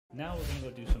Now we're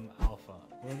gonna go do some alpha.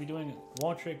 We're gonna be doing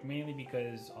wall trick mainly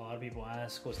because a lot of people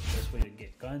ask what's the best way to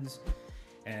get guns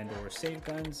and or save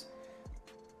guns.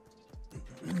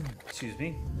 Excuse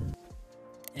me.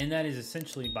 And that is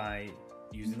essentially by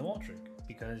using the wall trick,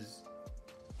 because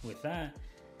with that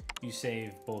you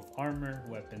save both armor,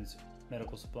 weapons,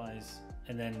 medical supplies,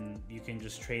 and then you can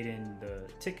just trade in the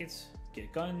tickets,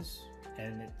 get guns,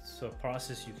 and it's a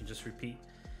process you can just repeat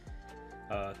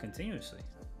continuously.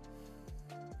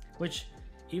 Which,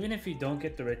 even if you don't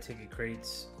get the red ticket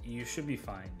crates, you should be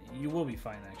fine. You will be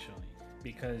fine actually,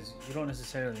 because you don't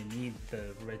necessarily need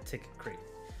the red ticket crate.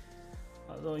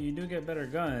 Although you do get better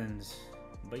guns,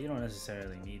 but you don't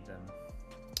necessarily need them.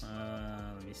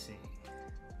 Let me see.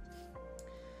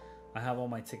 I have all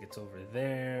my tickets over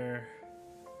there.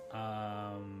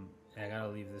 I gotta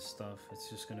leave this stuff. It's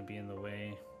just gonna be in the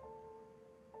way.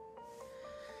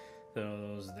 Throw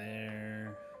those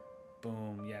there.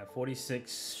 Boom. Yeah,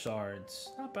 46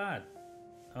 shards. Not bad.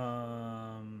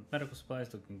 Medical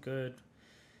supplies looking good.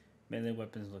 Melee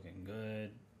weapons looking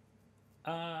good.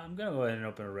 I'm gonna go ahead and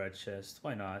open a red chest.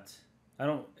 Why not? I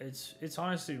don't. It's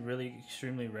honestly really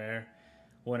extremely rare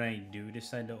when I do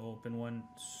decide to open one.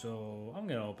 So I'm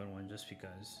gonna open one just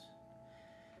because.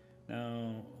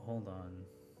 Now hold on.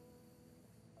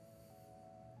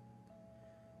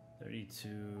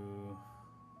 32.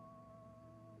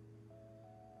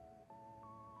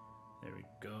 There we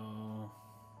go.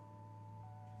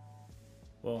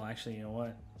 Well, actually, you know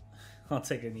what? I'll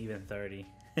take an even 30.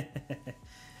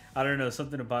 I don't know,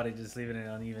 something about it, just leaving it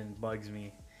uneven bugs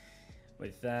me.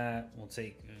 With that, we'll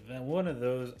take one of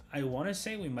those. I want to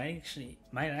say we might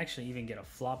actually even get a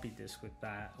floppy disk with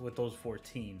that, with those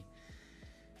 14.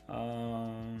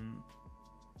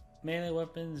 Melee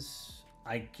weapons,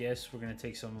 I guess we're gonna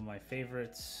take some of my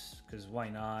favorites, because why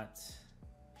not?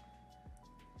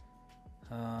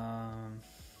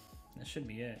 That should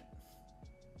be it.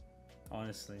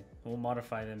 Honestly, we'll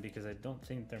modify them because I don't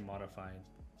think they're modified.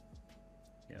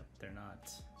 Yep, they're not.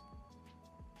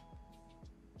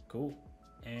 Cool.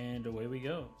 And away we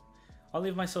go. I'll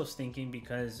leave myself stinking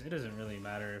because it doesn't really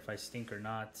matter if I stink or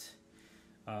not.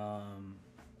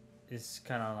 It's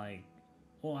kind of like,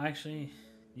 well, actually,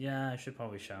 yeah, I should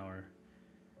probably shower.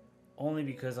 Only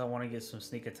because I want to get some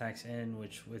sneak attacks in,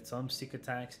 which with some sneak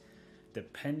attacks,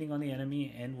 depending on the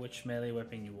enemy and which melee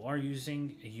weapon you are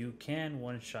using, you can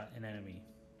one-shot an enemy.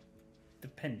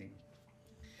 Depending.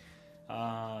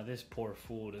 This poor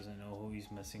fool doesn't know who he's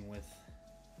messing with.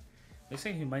 Looks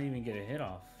like he might even get a hit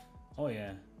off. Oh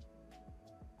yeah.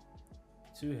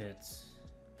 2 hits.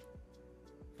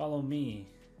 Follow me.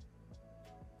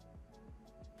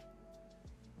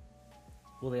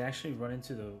 Will they actually run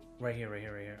into the... Right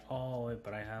here. Oh, wait,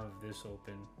 but I have this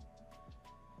open.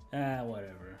 Ah,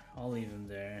 whatever. I'll leave him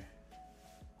there.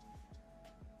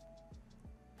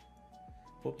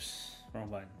 Whoops. Wrong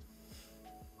button.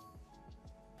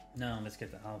 Now, let's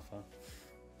get the alpha.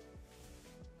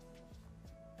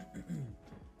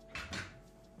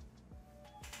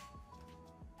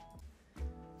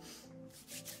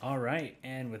 Alright,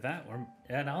 and with that, we're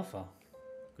at alpha.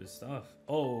 Good stuff.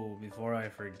 Oh, before I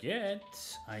forget,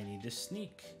 I need to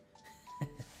sneak.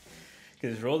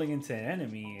 Because rolling into an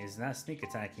enemy is not sneak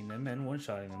attacking them and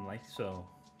one-shotting them like so.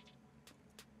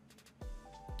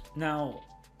 Now,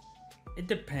 it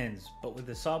depends, but with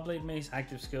the Saw Blade Mace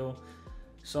active skill,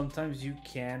 sometimes you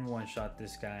can one-shot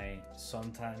this guy,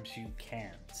 sometimes you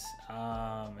can't.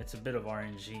 It's a bit of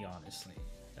RNG, honestly.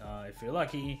 If you're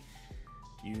lucky,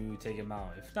 you take him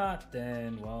out. If not,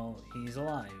 then, well, he's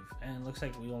alive. And it looks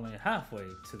like we only halfway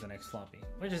to the next floppy,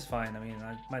 which is fine. I mean,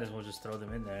 I might as well just throw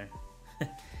them in there.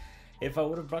 If I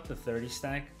would have brought the 30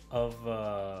 stack of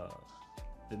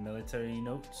the military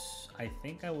notes, I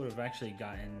think I would have actually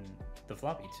gotten the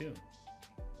floppy too.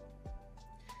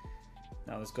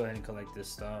 Now let's go ahead and collect this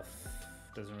stuff.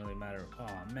 Doesn't really matter.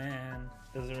 Oh man,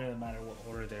 doesn't really matter what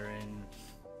order they're in.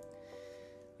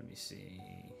 Let me see.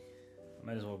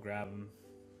 Might as well grab them.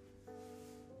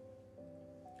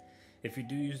 If you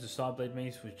do use the Saw Blade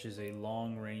Mace, which is a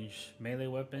long range melee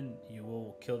weapon, you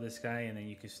will kill this guy and then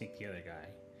you can sneak the other guy.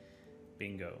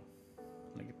 Bingo.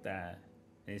 Look at that.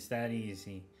 It's that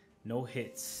easy. No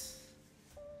hits.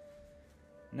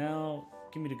 Now,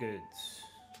 give me the goods.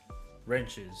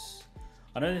 Wrenches.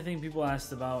 Another thing people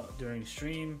asked about during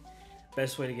stream,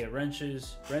 best way to get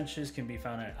wrenches. Wrenches can be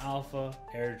found at Alpha,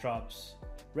 airdrops,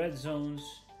 red zones,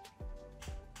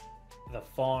 the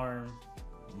farm,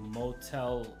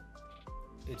 motel.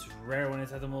 It's rare when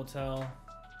it's at the motel.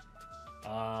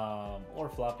 Or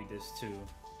floppy disk too.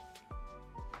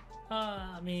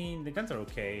 I mean, the guns are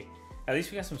okay. At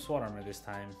least we got some SWAT armor this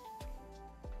time.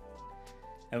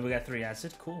 And we got 3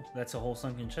 acid. Cool. That's a whole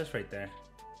sunken chest right there.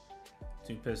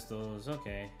 2 pistols.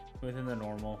 Okay. Within the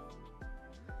normal.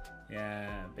 Yeah,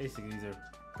 basically these are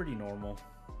pretty normal.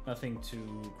 Nothing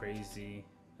too crazy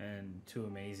and too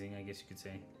amazing, I guess you could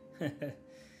say.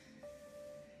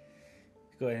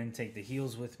 Go ahead and take the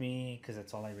heals with me because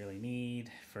that's all I really need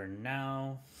for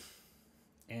now.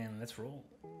 And let's roll.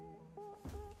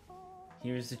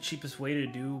 Here's the cheapest way to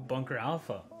do Bunker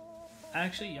Alpha.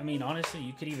 Actually, I mean, honestly,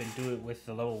 you could even do it with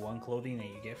the level 1 clothing that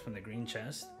you get from the green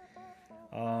chest.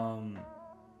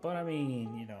 But I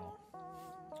mean, you know,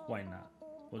 why not?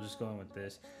 We'll just go in with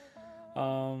this.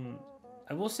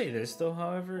 I will say this though,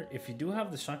 however, if you do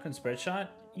have the shotgun spread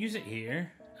shot, use it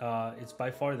here. It's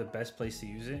by far the best place to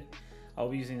use it. I'll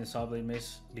be using the saw blade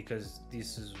mace because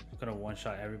this is gonna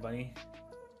one-shot everybody.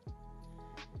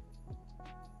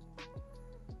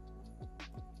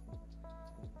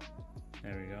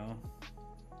 There we go.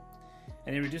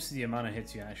 And it reduces the amount of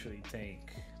hits you actually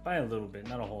take by a little bit,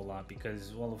 not a whole lot,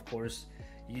 because, well, of course,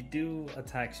 you do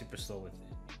attack super slow with it.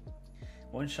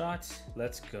 One shot,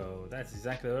 let's go. That's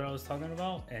exactly what I was talking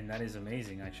about, and that is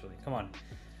amazing, actually. Come on.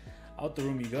 Out the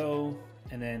room you go,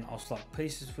 and then I'll swap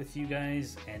places with you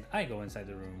guys, and I go inside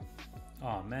the room.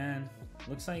 Oh man,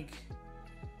 looks like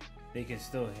they can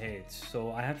still hit.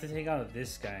 So I have to take out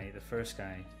this guy, the first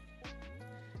guy,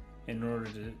 in order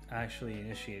to actually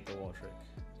initiate the wall trick.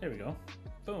 There we go.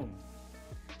 Boom.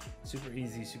 Super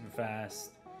easy, super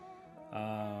fast.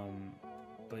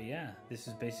 But yeah, this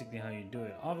is basically how you do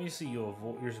it. Obviously, you're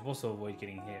supposed to avoid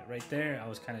getting hit. Right there, I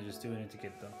was kind of just doing it to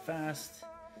get done fast.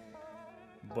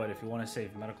 But if you want to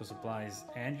save medical supplies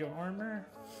and your armor,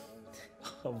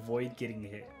 avoid getting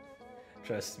hit.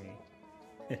 Trust me.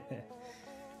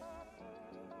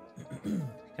 Can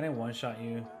I one-shot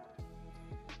you?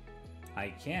 I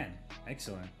can.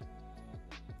 Excellent.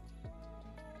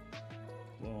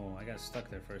 Whoa, I got stuck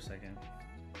there for a second.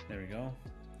 There we go.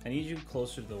 I need you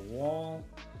closer to the wall.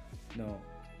 No,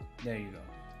 there you go.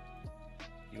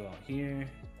 You go out here.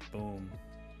 Boom.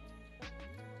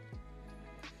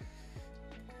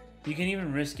 You can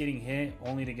even risk getting hit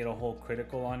only to get a whole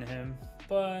critical on him.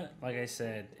 But like I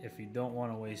said, if you don't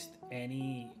want to waste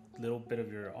any little bit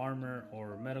of your armor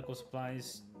or medical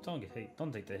supplies, don't get hit.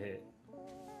 Don't take the hit.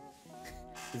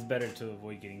 It's better to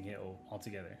avoid getting hit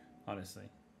altogether, honestly.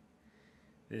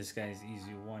 This guy's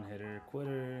easy one-hitter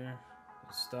quitter.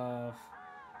 Good stuff.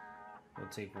 We'll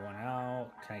take one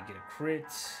out. Can I get a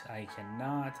crit? I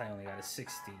cannot. I only got a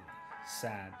 60.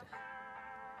 Sad.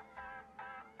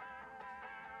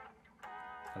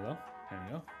 Hello? There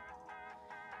we go.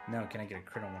 Now can I get a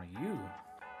crit on one of you?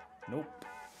 Nope.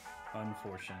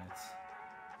 Unfortunate.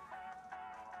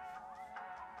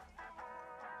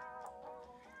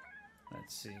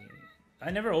 Let's see.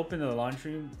 I never opened the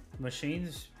laundry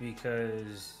machines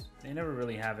because they never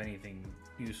really have anything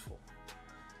useful.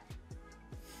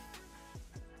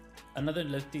 Another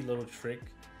nifty little trick.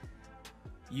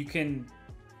 You can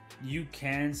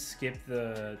skip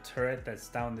the turret that's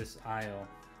down this aisle,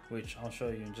 which I'll show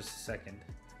you in just a second.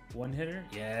 One hitter?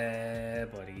 Yeah,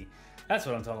 buddy. That's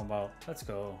what I'm talking about. Let's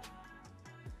go.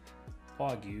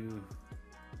 Fog you.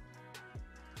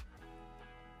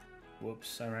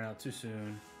 Whoops, I ran out too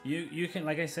soon. You can,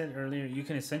 like I said earlier, you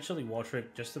can essentially wall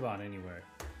trick just about anywhere.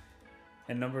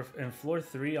 And in floor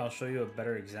 3, I'll show you a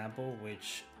better example,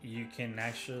 which you can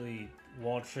actually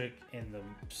wall trick in the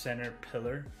center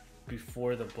pillar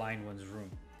before the blind one's room.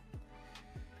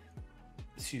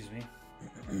 Excuse me.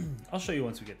 I'll show you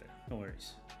once we get there. No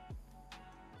worries.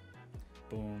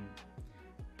 Boom.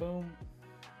 Boom.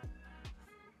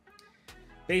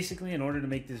 Basically, in order to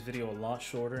make this video a lot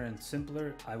shorter and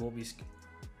simpler, I will be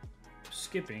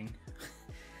skipping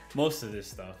most of this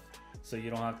stuff, so you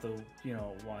don't have to, you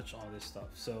know, watch all this stuff.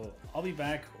 So I'll be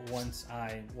back once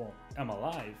I'm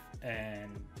alive and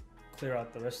clear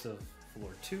out the rest of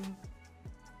floor 2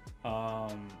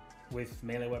 with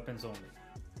melee weapons only.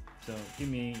 So give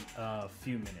me a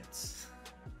few minutes.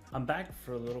 I'm back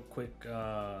for a little quick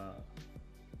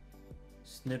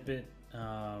snippet.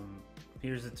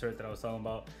 Here's the turret that I was talking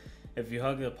about. If you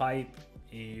hug the pipe,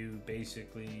 you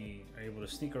basically are able to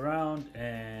sneak around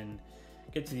and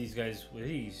get to these guys with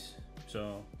ease.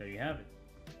 So there you have it.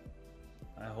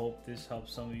 I hope this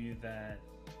helps some of you that,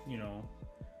 you know,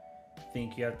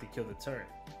 think you have to kill the turret.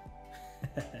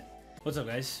 What's up,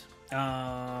 guys?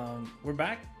 We're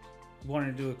back.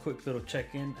 Wanted to do a quick little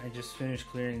check-in. I just finished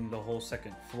clearing the whole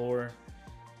second floor.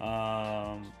 We're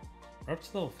up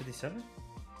to level 57?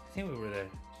 I think we were there.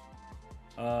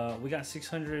 We got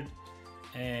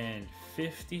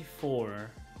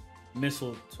 654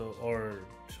 missile or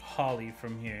holly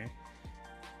from here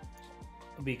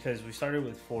because we started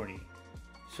with 40.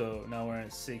 So now we're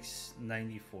at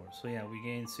 694. So yeah, we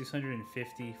gained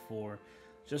 654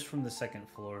 just from the second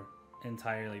floor,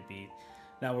 entirely beat.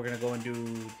 Now we're gonna go and do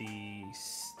the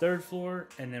third floor,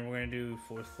 and then we're gonna do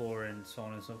fourth floor, and so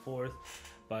on and so forth.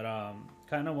 But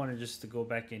kind of wanted just to go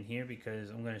back in here because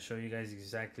I'm gonna show you guys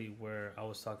exactly where I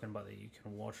was talking about that you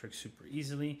can wall trick super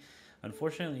easily.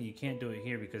 Unfortunately, you can't do it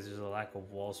here because there's a lack of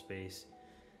wall space.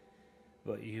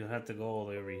 But you have to go all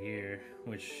the way over here,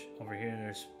 which over here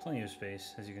there's plenty of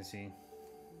space, as you can see.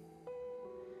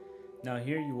 Now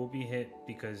here you will be hit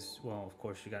because, well, of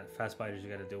course you got fast spiders you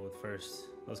got to deal with first.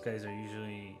 Those guys are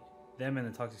usually, them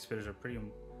and the toxic spitters are pretty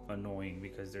annoying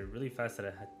because they're really fast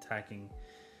at attacking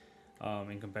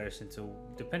in comparison to,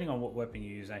 depending on what weapon you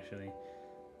use actually.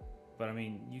 But I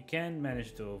mean, you can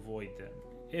manage to avoid them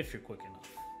if you're quick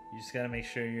enough. You just got to make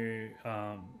sure you're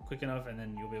quick enough, and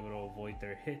then you'll be able to avoid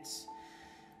their hits.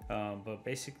 But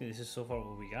basically this is so far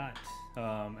what we got.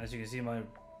 As you can see, my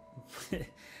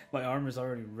my armor is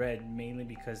already red, mainly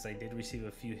because I did receive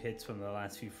a few hits from the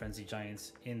last few frenzy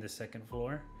giants in the second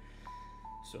floor.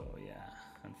 So yeah,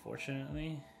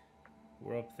 unfortunately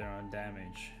we're up there on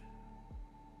damage.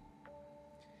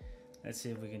 Let's see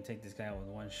if we can take this guy out with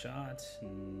one shot.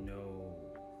 No,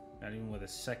 not even with a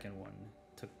second one.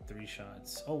 Took 3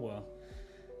 shots. Oh well,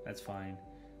 that's fine.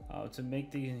 To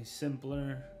make these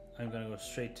simpler, I'm gonna go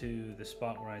straight to the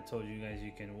spot where I told you guys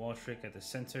you can wall trick at the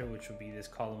center, which will be this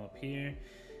column up here.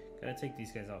 Gotta take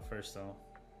these guys out first though.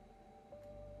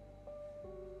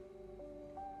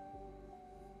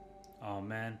 Oh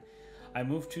man, I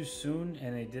moved too soon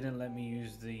and it didn't let me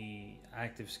use the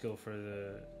active skill for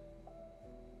the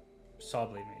saw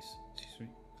blade mace. Excuse me,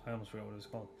 I almost forgot what it was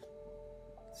called.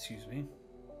 Excuse me.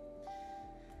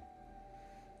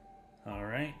 All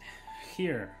right,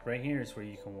 right here is where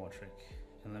you can wall trick.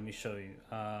 And let me show you.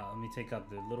 Let me take out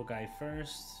the little guy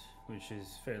first, which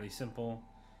is fairly simple.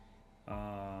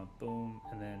 Boom,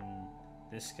 and then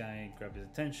this guy, grab his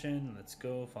attention. Let's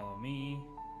go, follow me.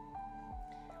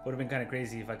 Would have been kind of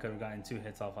crazy if I could have gotten 2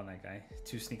 hits off on that guy.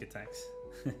 2 sneak attacks.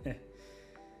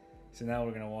 So now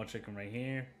we're gonna wall trick him right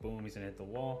here. Boom, he's gonna hit the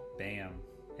wall. Bam,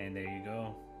 and there you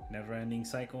go. Never ending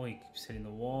cycle. He keeps hitting the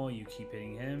wall, you keep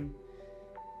hitting him.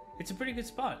 It's a pretty good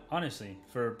spot, honestly.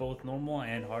 For both normal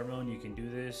and hard mode, you can do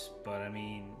this. But I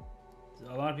mean,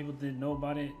 a lot of people didn't know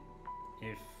about it.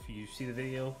 If you see the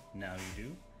video, now you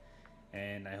do.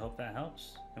 And I hope that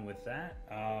helps. And with that,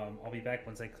 I'll be back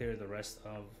once I clear the rest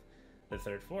of the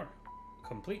third floor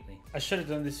completely. I should have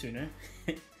done this sooner.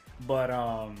 But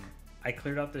I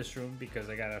cleared out this room because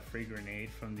I got a free grenade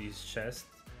from these chests.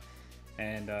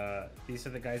 And these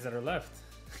are the guys that are left.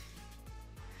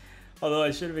 Although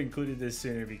I should have included this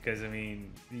sooner because, I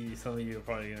mean, some of you are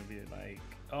probably going to be like,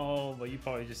 oh, but you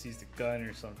probably just used a gun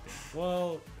or something.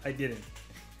 Well, I didn't.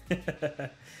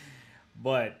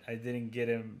 But I didn't get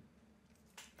him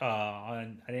I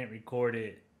didn't record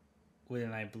it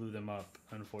when I blew them up,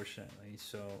 unfortunately.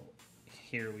 So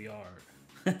here we are.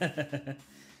 The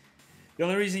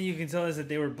only reason you can tell us that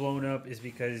they were blown up is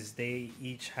because they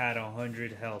each had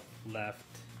 100 health left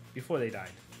before they died.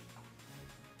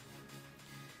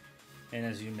 And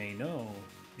as you may know,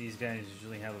 these guys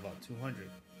usually have about 200.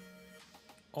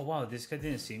 Oh wow, this guy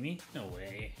didn't see me? No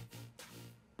way.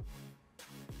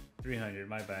 300,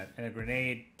 my bad. And a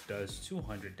grenade does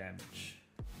 200 damage.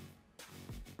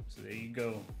 So there you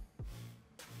go.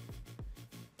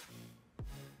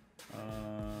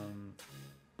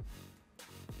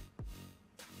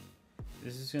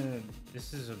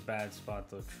 This is a bad spot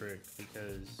to trick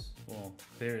because, well,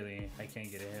 clearly I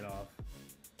can't get a hit off.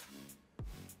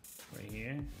 Right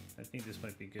here, I think this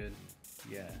might be good.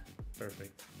 Yeah,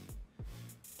 perfect.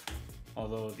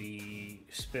 Although the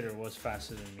spitter was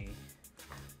faster than me.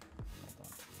 Hold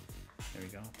on. There we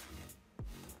go.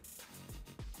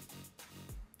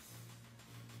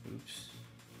 Oops.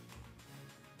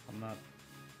 I'm not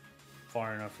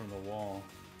far enough from the wall.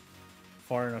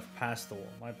 Far enough past the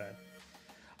wall, my bad.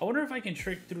 I wonder if I can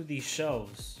trick through these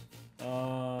shelves.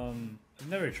 I've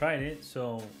never tried it,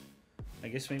 so I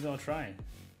guess maybe I'll try.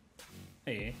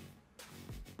 Hey,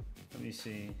 let me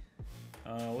see.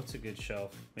 What's a good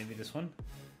shelf? Maybe this one?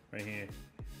 Right here.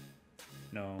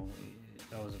 No,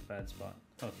 that was a bad spot.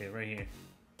 Okay, right here.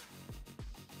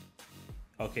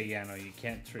 Okay, yeah, no, you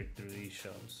can't trick through these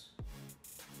shelves.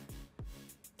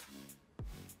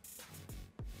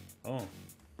 Oh,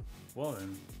 well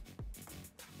then.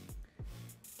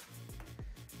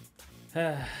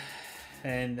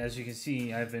 And as you can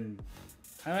see, I've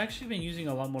actually been using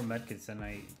a lot more medkits than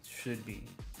I should be.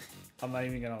 I'm not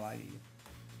even gonna lie to you.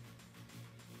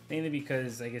 Mainly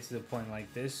because I get to the point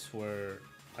like this where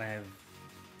I have,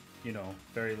 you know,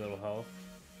 very little health.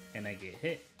 and I get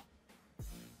hit.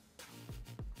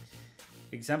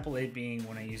 Example A being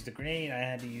when I used the grenade, I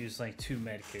had to use like 2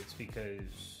 med kits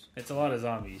because it's a lot of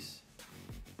zombies.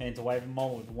 And to wipe them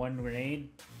all with 1 grenade,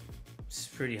 it's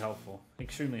pretty helpful.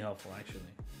 Extremely helpful, actually.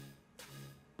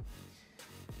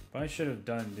 But I should have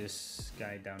done this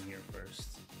guy down here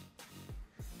first.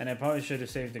 And I probably should have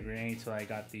saved the grenade till I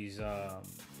got these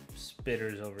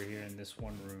spitters over here in this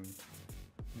one room.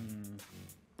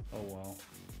 Oh well.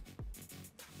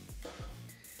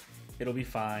 It'll be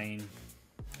fine.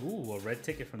 Ooh, a red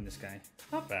ticket from this guy.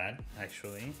 Not bad,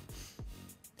 actually.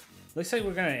 Looks like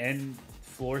we're gonna end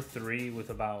floor 3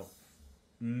 with about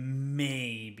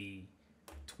maybe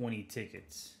 20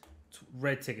 tickets.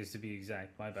 Red tickets to be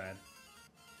exact, my bad.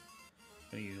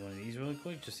 I'm gonna use one of these really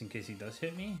quick just in case he does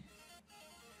hit me.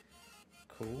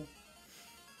 Cool.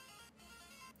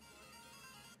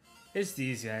 It's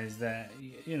these guys that,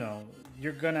 you know,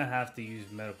 you're gonna have to use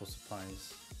medical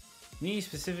supplies. Me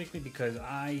specifically because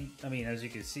I mean, as you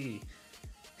can see,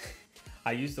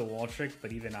 I use the wall trick,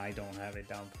 but even I don't have it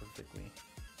down perfectly.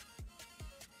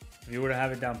 If you were to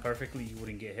have it down perfectly, you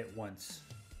wouldn't get hit once.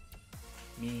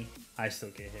 Me, I still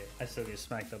get hit. I still get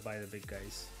smacked up by the big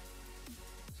guys.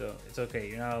 So it's okay,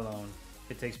 you're not alone.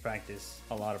 It takes practice,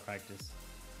 a lot of practice.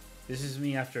 This is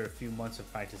me after a few months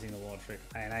of practicing the wall trick,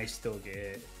 and I still get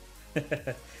hit.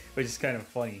 Which is kind of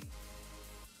funny.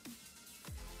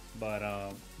 But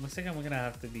looks like I'm gonna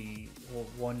have to be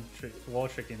wall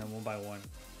tricking them one by one.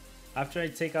 After I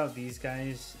take out these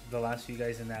guys, the last few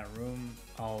guys in that room,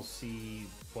 I'll see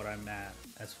what I'm at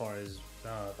as far as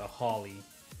the Holly.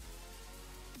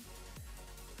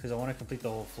 Because I want to complete the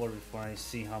whole floor before I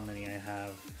see how many I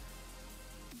have.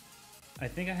 I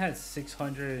think I had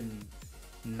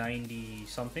 690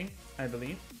 something, I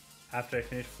believe, after I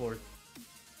finished floor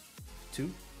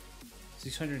 2.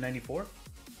 694,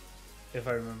 if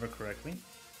I remember correctly.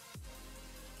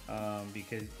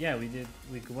 Because yeah, we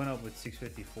went up with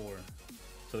 654.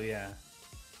 So yeah,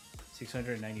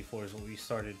 694 is what we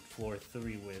started floor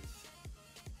 3 with.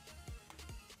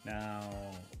 Now,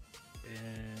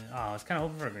 I was kind of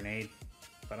hoping for a grenade,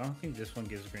 but I don't think this one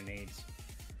gives grenades.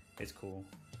 It's cool.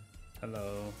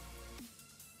 Hello.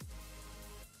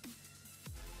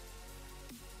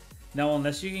 Now,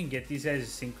 unless you can get these guys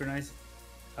synchronized,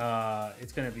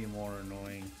 it's gonna be more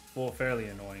annoying. Well, fairly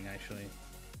annoying actually.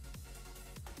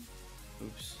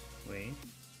 Oops, wait.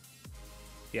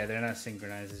 Yeah, they're not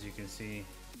synchronized, as you can see.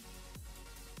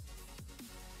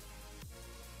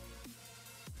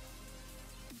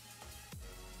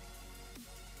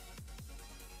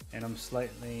 And I'm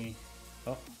slightly...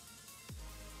 Oh.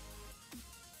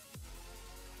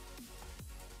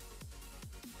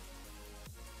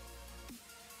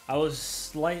 I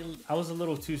was a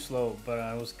little too slow, but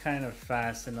I was kind of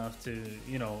fast enough to,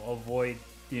 you know, avoid,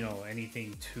 you know,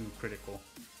 anything too critical.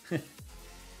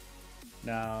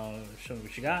 Now, show me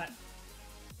what you got.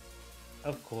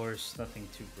 Of course, nothing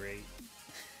too great.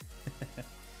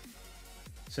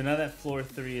 So now that floor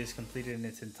 3 is completed in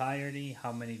its entirety,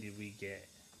 how many did we get?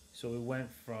 So we went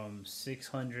from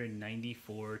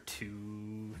 694 to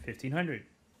 1500.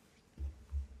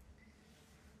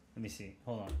 Let me see.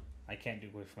 Hold on. I can't do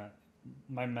quick math.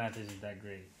 My math isn't that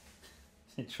great.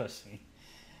 Trust me.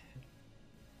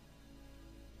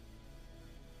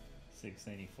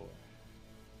 694.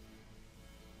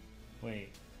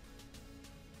 Wait.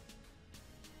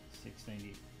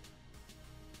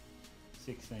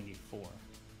 694.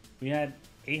 We had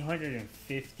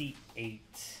 858.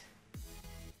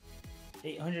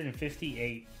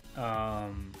 858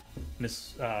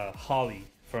 Miss Holly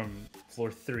from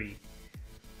floor 3.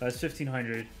 That's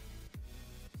 1500.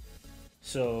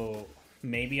 So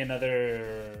maybe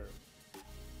another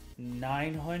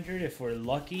 900 if we're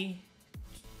lucky.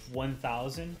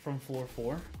 1000 from floor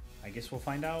 4. I guess we'll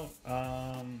find out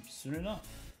soon enough.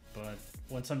 But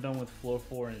once I'm done with floor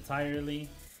 4 entirely,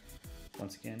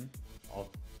 once again, I'll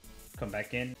come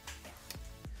back in.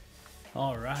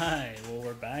 Alright, well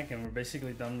we're back and we're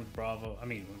basically done with Bravo. I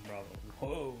mean, with Bravo.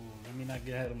 Whoa, let me not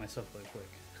get ahead of myself really quick.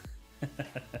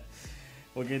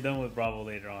 We'll get done with Bravo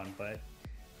later on, but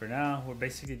for now, we're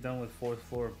basically done with 4th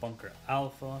floor Bunker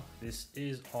Alpha. This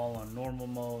is all on normal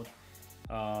mode.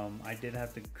 I did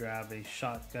have to grab a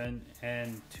shotgun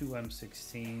and 2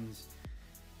 M16s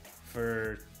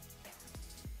for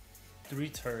 3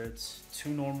 turrets, 2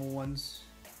 normal ones,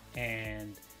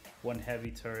 and 1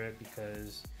 heavy turret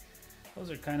because those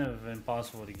are kind of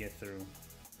impossible to get through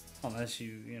unless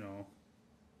you know,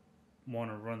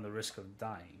 want to run the risk of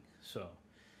dying. So,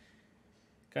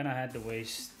 kind of had to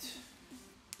waste,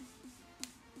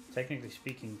 technically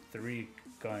speaking, 3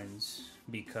 guns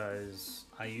because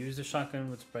I used a shotgun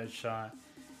with spread shot,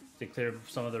 to clear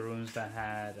some of the rooms that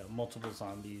had multiple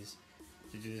zombies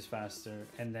to do this faster.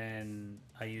 And then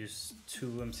I used 2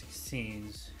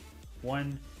 M16s,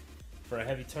 one for a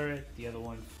heavy turret, the other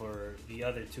one for the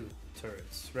other 2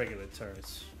 turrets, regular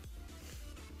turrets.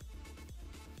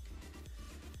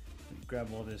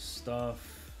 Grab all this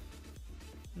stuff.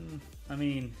 I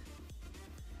mean,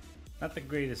 not the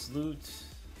greatest loot,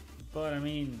 but I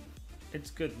mean,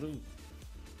 it's good loot,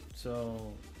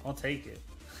 so I'll take it.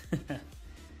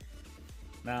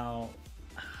 Now,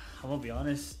 I'm gonna be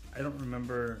honest, I don't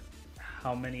remember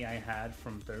how many I had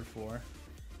from third floor,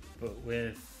 but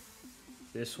with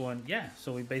this one, yeah,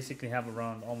 so we basically have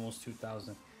around almost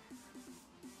 2,000.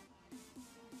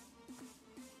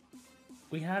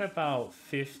 We had about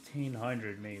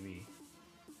 1,500 maybe,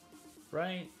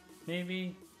 right?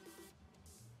 Maybe.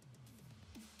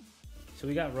 So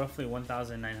we got roughly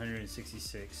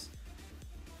 1,966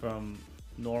 from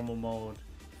normal mode,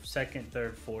 second,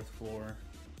 third, fourth floor,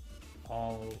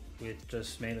 all with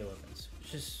just melee weapons,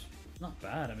 which is not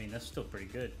bad. I mean, that's still pretty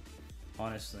good,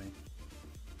 honestly.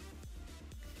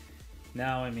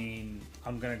 Now, I mean,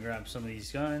 I'm gonna grab some of these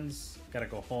guns, gotta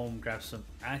go home, grab some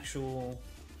actual,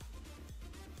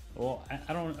 well,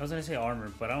 I was gonna say armor,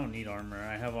 but I don't need armor.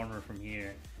 I have armor from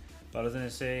here. But I was gonna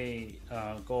say,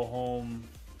 go home,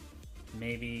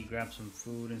 maybe grab some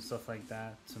food and stuff like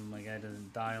that, so my guy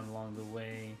doesn't die along the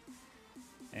way,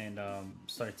 and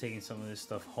start taking some of this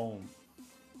stuff home.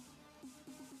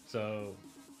 So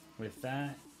with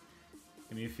that,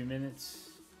 give me a few minutes,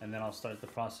 and then I'll start the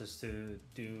process to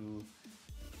do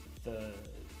the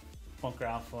Bunker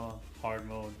Alpha hard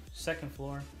mode second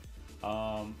floor.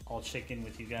 I'll check in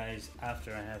with you guys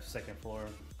after I have second floor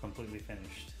completely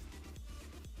finished.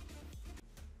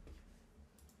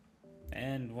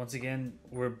 And once again,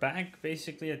 we're back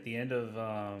basically at the end of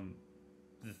the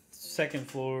second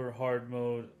floor hard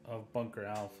mode of Bunker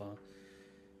Alpha.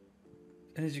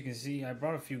 And as you can see, I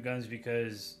brought a few guns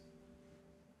because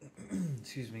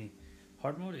excuse me,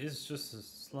 hard mode is just a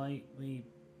slightly,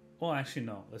 well, actually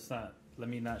no, let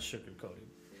me not sugarcoat it.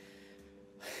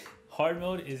 Hard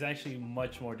mode is actually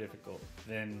much more difficult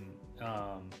than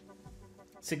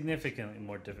significantly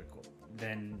more difficult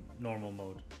than normal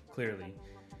mode, clearly.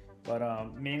 But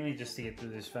mainly just to get through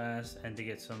this fast and to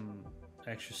get some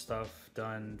extra stuff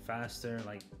done faster,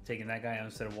 like taking that guy out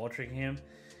instead of wall tricking him.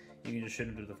 You can just shoot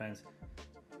him through the fence.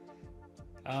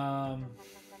 I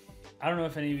don't know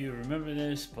if any of you remember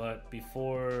this, but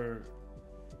before,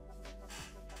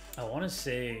 I want to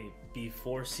say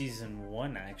before season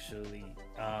 1 actually,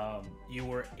 you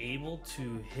were able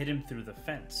to hit him through the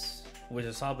fence with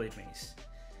a saw blade mace.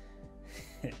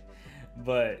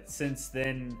 But since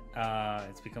then,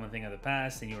 it's become a thing of the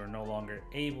past, and you are no longer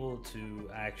able to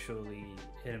actually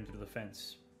hit him through the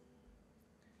fence.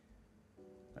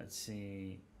 Let's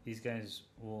see. These guys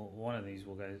will. One of these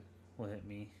will hit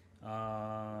me.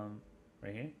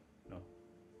 Right here? No.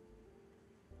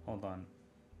 Hold on.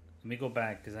 Let me go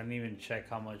back because I didn't even check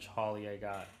how much holly I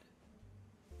got.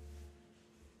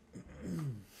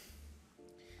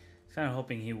 Kind of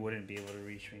hoping he wouldn't be able to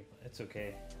reach me, but it's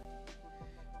okay.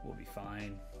 We'll be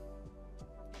fine.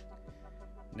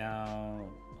 Now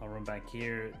I'll run back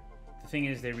here. The thing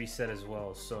is, they reset as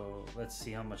well, so let's see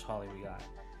how much holly we got.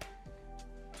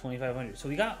 2,500. So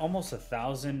we got almost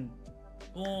 1,000.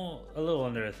 Well, a little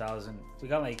under 1,000. We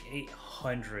got like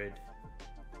 800,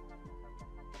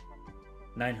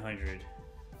 900.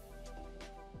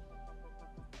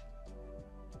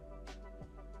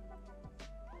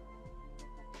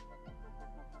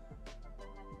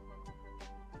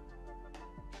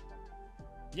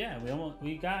 Yeah,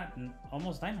 we got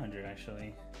almost 900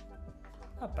 actually.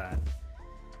 Not bad.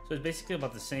 So it's basically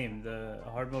about the same. The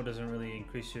hard mode doesn't really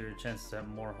increase your chances to have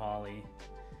more holly.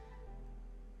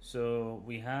 So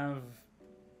we have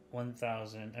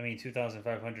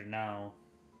 2,500 now.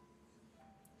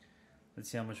 Let's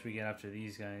see how much we get after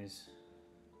these guys.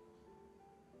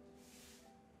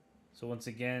 So once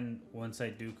again, once I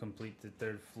do complete the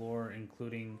third floor,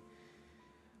 including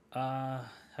I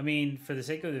mean, for the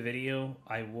sake of the video,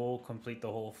 I will complete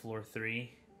the whole floor 3.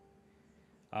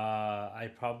 I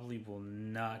probably will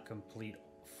not complete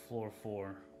floor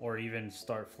 4 or even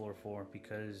start floor 4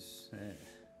 because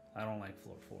I don't like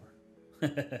floor 4.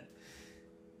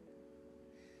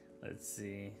 Let's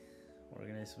see.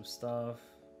 Organize some stuff.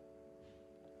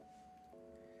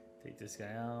 Take this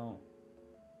guy out.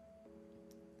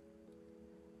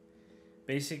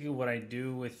 Basically what I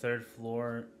do with third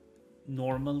floor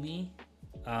normally,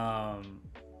 I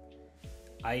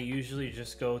usually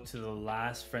just go to the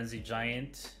last frenzy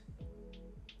giant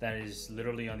that is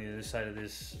literally on the other side of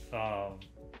this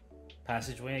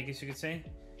passageway, I guess you could say,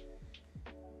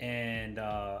 and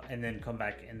then come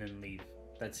back and then leave.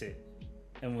 That's it.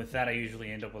 And with that, I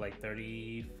usually end up with like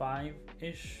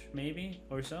 35-ish, maybe,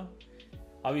 or so.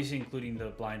 Obviously, including the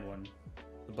blind one.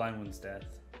 The blind one's death.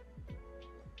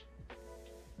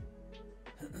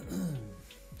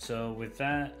 So with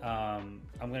that, I'm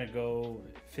gonna go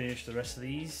finish the rest of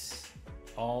these.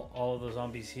 All of the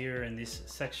zombies here in this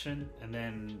section. And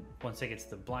then once I get to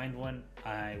the blind one,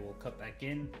 I will cut back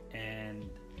in and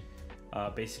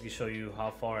basically show you how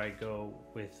far I go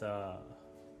with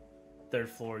third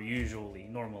floor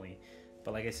normally.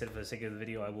 But like I said, for the sake of the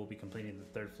video, I will be completing the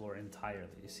third floor entirely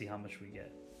to see how much we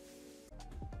get.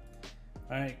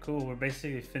 Alright, cool. We're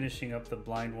basically finishing up the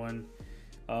blind one.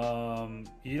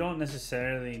 You don't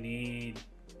necessarily need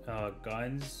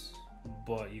guns,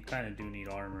 but you kind of do need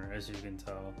armor, as you can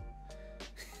tell.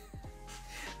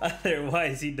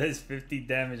 Otherwise, he does 50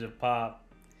 damage a pop.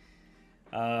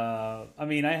 I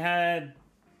mean, I had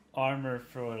armor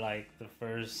for like the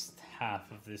first half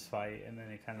of this fight, and then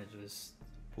it kind of just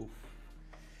poof.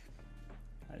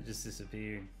 I just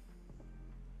disappeared.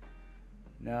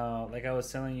 Now, like I was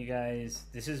telling you guys,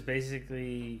 this is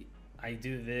basically, I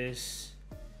do this.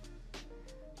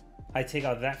 I take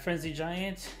out that frenzy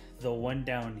giant, the one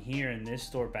down here in this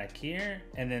door back here,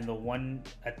 and then the one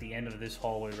at the end of this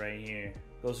hallway right here.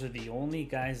 Those are the only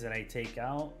guys that I take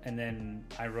out, and then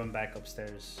I run back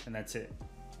upstairs, and that's it.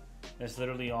 That's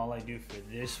literally all I do for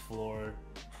this floor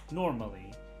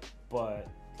normally. But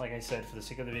like I said, for the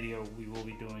sake of the video, we will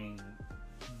be doing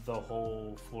the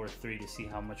whole floor 3 to see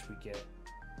how much we get.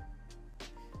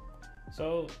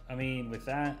 So, I mean, with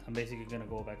that, I'm basically gonna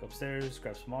go back upstairs,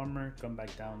 grab some armor, come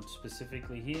back down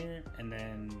specifically here, and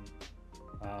then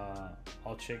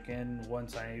I'll check in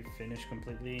once I finish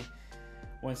completely.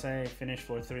 Once I finish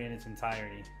floor 3 in its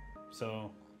entirety.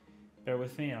 So, bear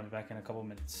with me, I'll be back in a couple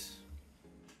minutes.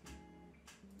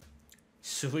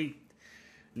 Sweet.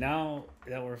 Now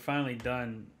that we're finally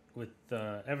done with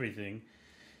everything,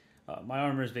 my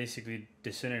armor is basically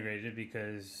disintegrated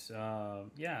because,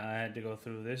 yeah, I had to go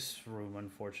through this room,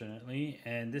 unfortunately.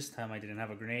 And this time I didn't have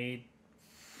a grenade,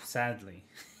 sadly.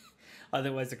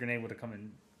 Otherwise, the grenade would have come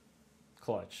in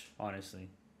clutch, honestly.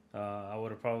 I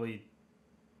would have probably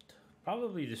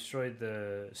destroyed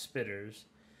the spitters.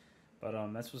 But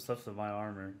that's what's left of my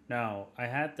armor. Now, I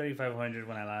had 3,500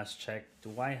 when I last checked.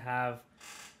 Do I have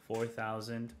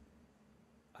 4,000?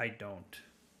 I don't.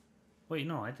 Wait,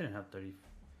 no, I didn't have 30.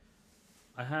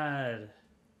 I had...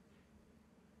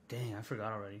 Dang, I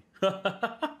forgot already.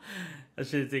 I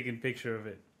should have taken a picture of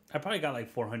it. I probably got like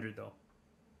 400 though.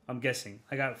 I'm guessing.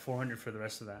 I got 400 for the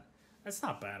rest of that. That's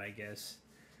not bad, I guess.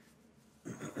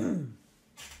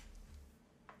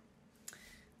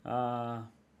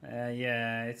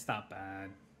 Yeah, it's not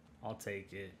bad. I'll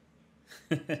take it.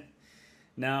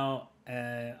 Now,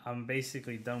 I'm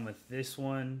basically done with this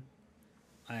one.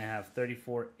 I have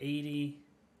 3480.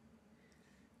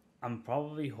 I'm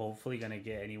probably hopefully gonna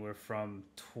get anywhere from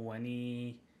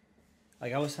 20.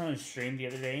 Like I was telling stream the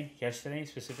other day, yesterday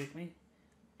specifically,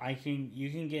 you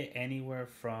can get anywhere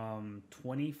from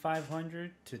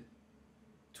 2,500 to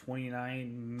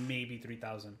 29, maybe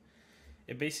 3,000.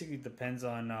 It basically depends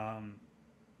on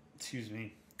excuse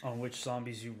me, on which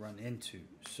zombies you run into.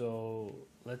 So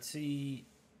let's see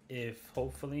if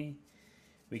hopefully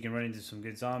we can run into some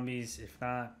good zombies. If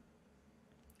not,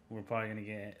 we're probably gonna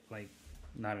get like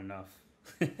not enough.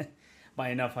 By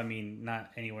enough, I mean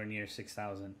not anywhere near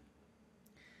 6,000.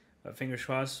 But fingers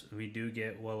crossed, we do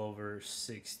get well over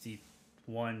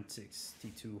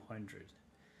 6,200.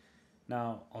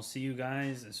 Now, I'll see you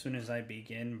guys as soon as I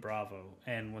begin Bravo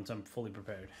and once I'm fully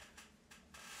prepared.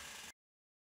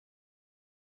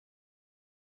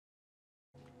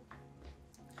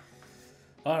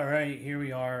 All right, here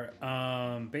we are.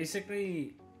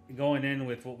 Basically going in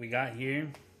with what we got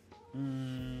here.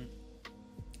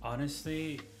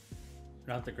 Honestly,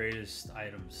 not the greatest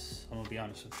items. I'm gonna be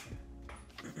honest with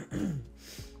you.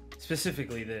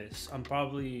 Specifically this, I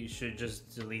probably should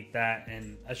just delete that,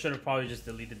 and I should have probably just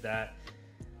deleted that,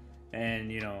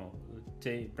 and you know,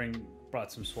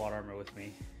 brought some SWAT armor with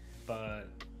me, but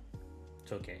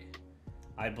it's okay.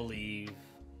 I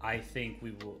think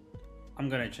we will. I'm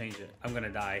gonna change it. I'm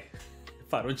gonna die.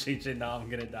 If I don't change it now, I'm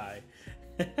gonna die.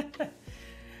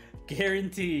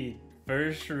 Guaranteed.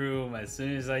 First room, as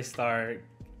soon as I start,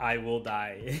 I will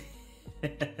die.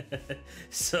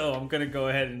 So I'm gonna go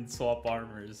ahead and swap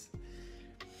armors.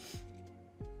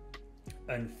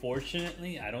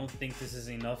 Unfortunately, I don't think this is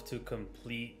enough to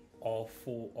complete all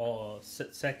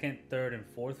second, third, and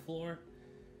fourth floor.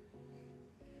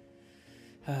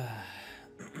 But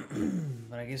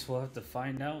I guess we'll have to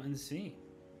find out and see.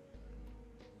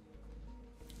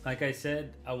 like I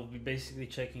said, I will be basically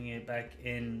checking it back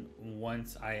in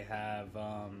once I have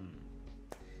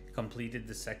completed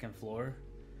the second floor.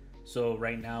 So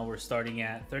right now we're starting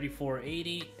at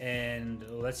 3480, and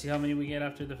let's see how many we get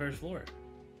after the first floor.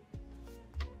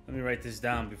 Let me write this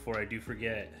down before I do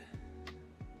forget.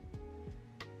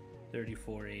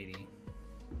 3480.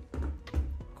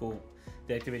 Cool.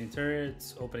 Deactivating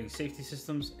turrets, opening safety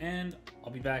systems, and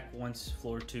I'll be back once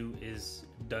floor 2 is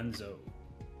donezo.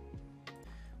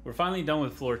 We're finally done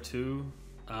with floor 2.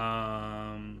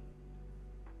 Not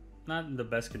in the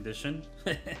best condition,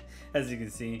 as you can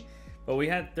see. But we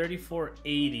had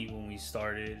 3480 when we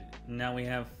started. Now we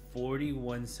have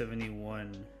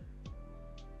 4171.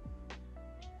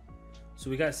 So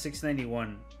we got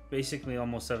 691, basically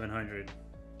almost 700.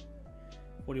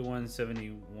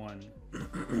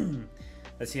 4171.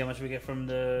 Let's see how much we get from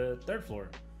the third floor.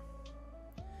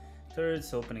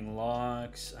 Turrets, opening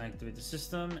locks, activate the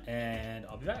system, and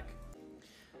I'll be back.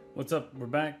 What's up? We're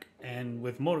back, and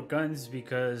with more guns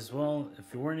because, well,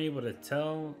 if you weren't able to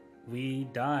tell, we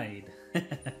died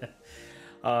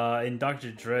in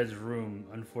Dr. Dread's room,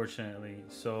 unfortunately.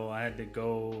 So I had to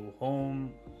go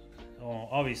home. Well,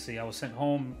 obviously, I was sent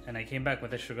home, and I came back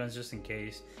with extra guns just in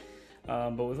case.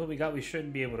 But with what we got, we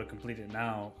should be able to complete it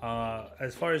now.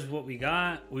 As far as what we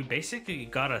got, we basically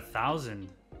got 1,000.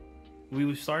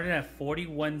 We started at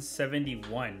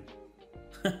 4171.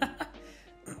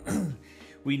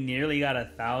 We nearly got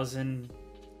 1,000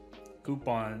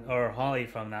 coupon or holly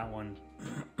from that one.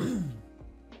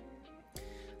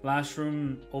 Last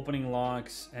room, opening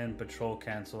locks and patrol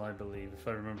cancel, I believe, if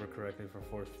I remember correctly, for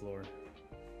fourth floor.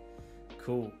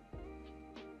 Cool.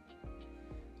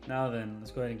 Now then,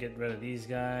 let's go ahead and get rid of these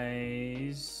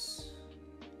guys.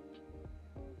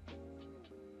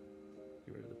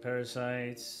 Get rid of the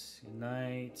parasites. Good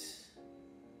night.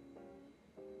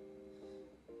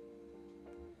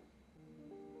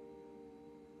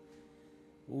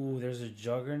 Ooh, there's a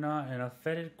juggernaut and a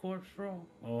fetid corpse, bro.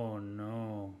 Oh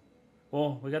no.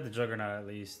 Well, we got the juggernaut at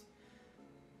least.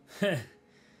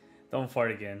 Don't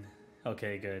fart again.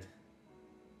 Okay, good.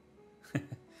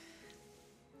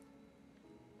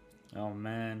 Oh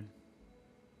man.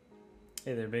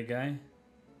 Hey there, big guy.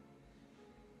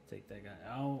 Take that guy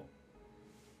out.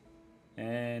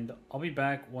 And I'll be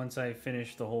back once I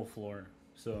finish the whole floor.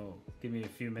 So give me a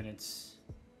few minutes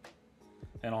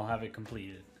and I'll have it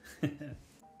completed.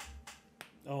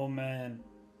 Oh man.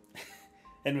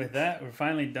 And with that, we're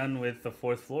finally done with the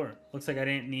fourth floor. Looks like I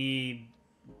didn't need,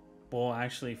 well,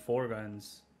 actually 4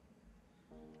 guns.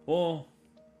 Well,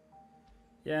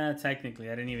 yeah,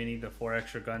 technically I didn't even need the 4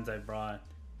 extra guns I brought.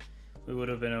 We would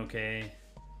have been okay.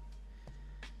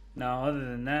 Now, other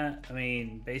than that, I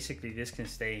mean, basically this can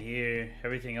stay here.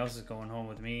 Everything else is going home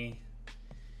with me.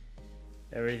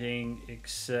 Everything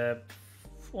except,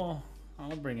 well,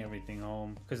 I'll bring everything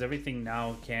home because everything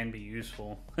now can be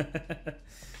useful.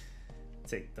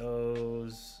 Take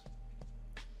those.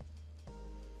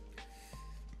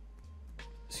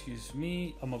 Excuse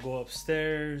me. I'm gonna go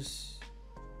upstairs.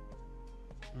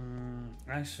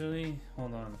 Actually,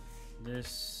 hold on.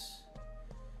 This.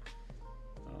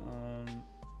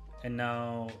 And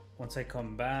now, once I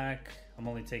come back, I'm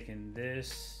only taking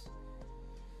this.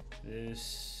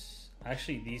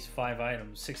 Actually, these 5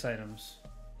 items, 6 items.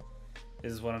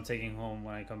 This is what I'm taking home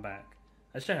when I come back.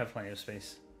 I should have plenty of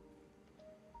space.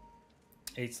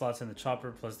 8 slots in the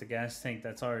chopper plus the gas tank.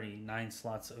 That's already 9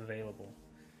 slots available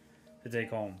to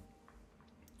take home.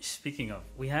 Speaking of,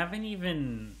 we haven't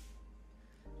even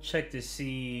checked to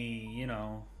see, you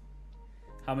know,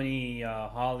 how many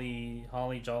holly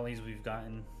jollies we've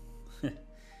gotten.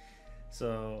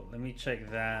 So let me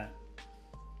check that.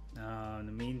 In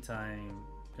the meantime,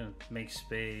 I'm gonna make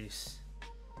space.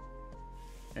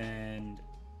 And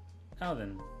now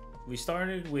then, we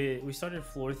started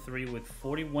floor 3 with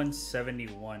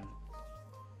 4171.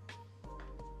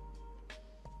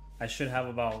 I should have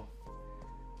about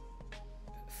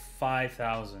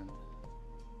 5,000,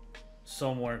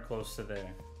 somewhere close to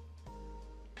there.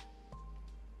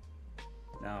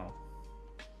 Now,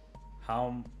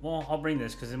 how well, I'll bring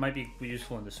this because it might be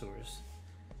useful in the sewers.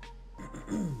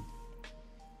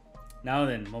 Now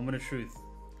then, moment of truth.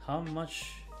 How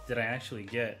much did I actually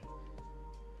get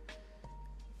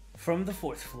from the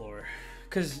 4th floor?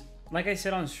 Because like I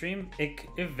said on stream,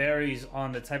 it varies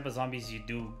on the type of zombies you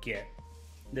do get.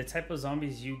 The type of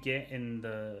zombies you get in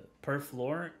the per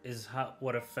floor is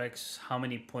what affects how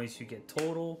many points you get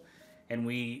total, and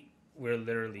we're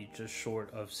literally just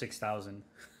short of 6,000.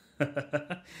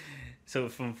 So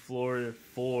from floor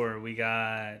 4 we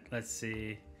got, let's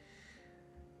see,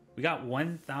 we got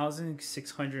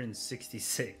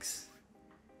 1,666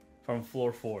 from from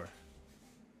floor 4.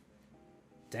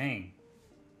 Dang.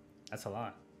 That's a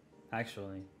lot,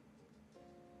 actually.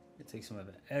 It takes some of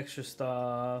the extra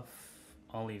stuff.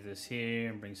 I'll leave this here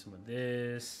and bring some of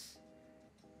this.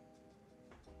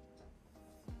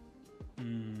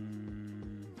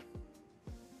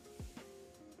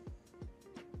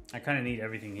 I kind of need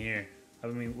everything here. I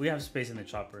mean, we have space in the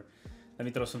chopper. Let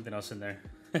me throw something else in there.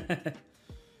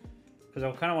 Because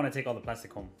I kind of want to take all the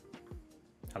plastic home.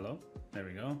 Hello? There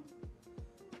we go.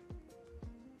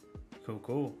 Cool,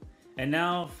 cool. And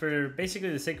now, for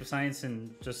basically the sake of science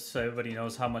and just so everybody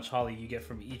knows how much holly you get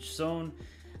from each zone,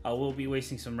 I will be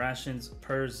wasting some rations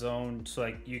per zone so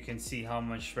like you can see how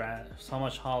much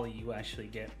holly you actually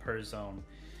get per zone.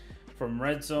 From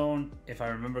red zone, if I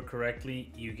remember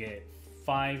correctly, you get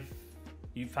 5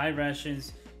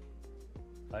 rations.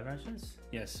 5 rations?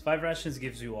 Yes, 5 rations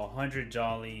gives you 100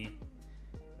 jolly,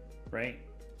 right?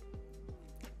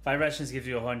 5 rations gives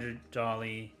you 100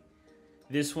 jolly.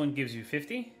 This one gives you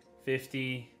 50,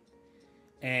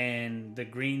 and the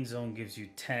green zone gives you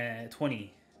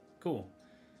 20. Cool.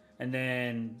 And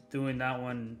then doing that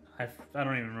one, I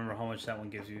don't even remember how much that one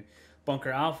gives you.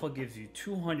 Bunker Alpha gives you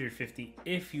 250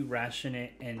 if you ration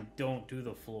it and don't do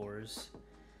the floors.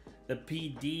 The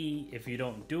PD, if you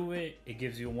don't do it, it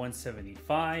gives you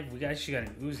 175. We actually got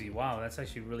an Uzi. Wow, that's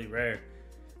actually really rare.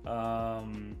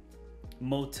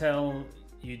 Motel,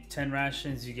 you 10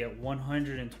 rations, you get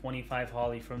 125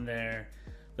 holly from there.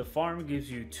 The farm gives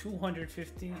you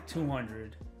 250,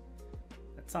 200.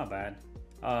 That's not bad.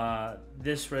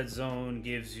 This red zone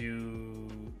gives you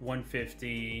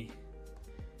 150.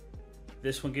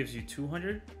 This one gives you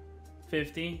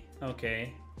 250.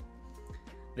 Okay.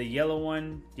 The yellow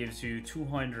one gives you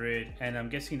 200, and I'm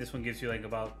guessing this one gives you like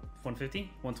about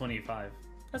 150, 125.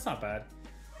 That's not bad.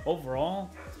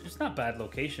 Overall, it's not bad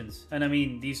locations. And I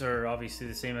mean, these are obviously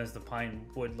the same as the Pine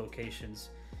Wood locations.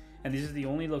 And these are the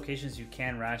only locations you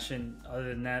can ration. Other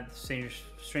than that, Strange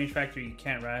Factory, you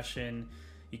can't ration.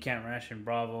 You can't ration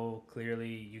Bravo, clearly.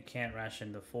 You can't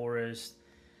ration the Forest.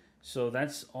 So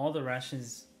that's all the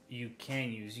rations you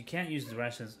can use. You can't use the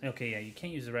rations. Okay, yeah, you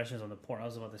can't use the rations on the port. I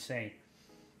was about to say.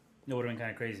 It would have been kind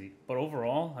of crazy. But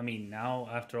overall, I mean, now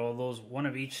after all those, one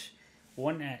at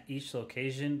each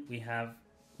location, we have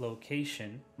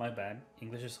location. My bad.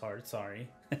 English is hard. Sorry.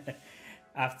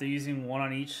 After using one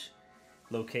on each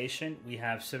location, we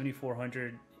have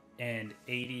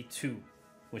 7,482,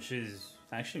 which is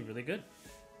actually really good.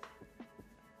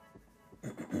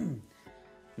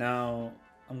 Now,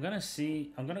 I'm gonna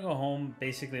go home,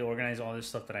 basically organize all this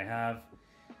stuff that I have.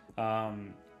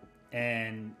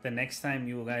 And the next time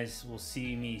you guys will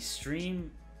see me stream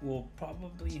will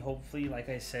probably, hopefully, like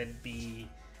I said, be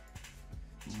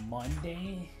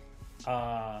Monday.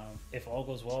 If all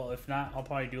goes well. If not, I'll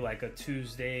probably do like a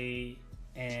Tuesday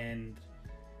and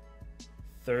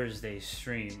Thursday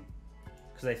stream.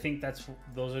 Because I think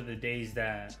those are the days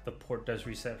that the port does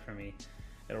reset for me.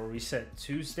 It'll reset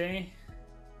Tuesday,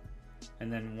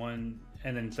 and then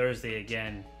Thursday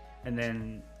again, and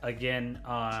then again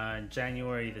on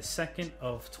January the 2nd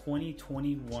of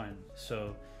 2021.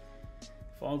 So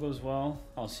if all goes well,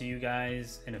 I'll see you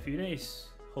guys in a few days.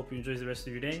 Hope you enjoy the rest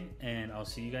of your day, and I'll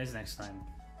see you guys next time.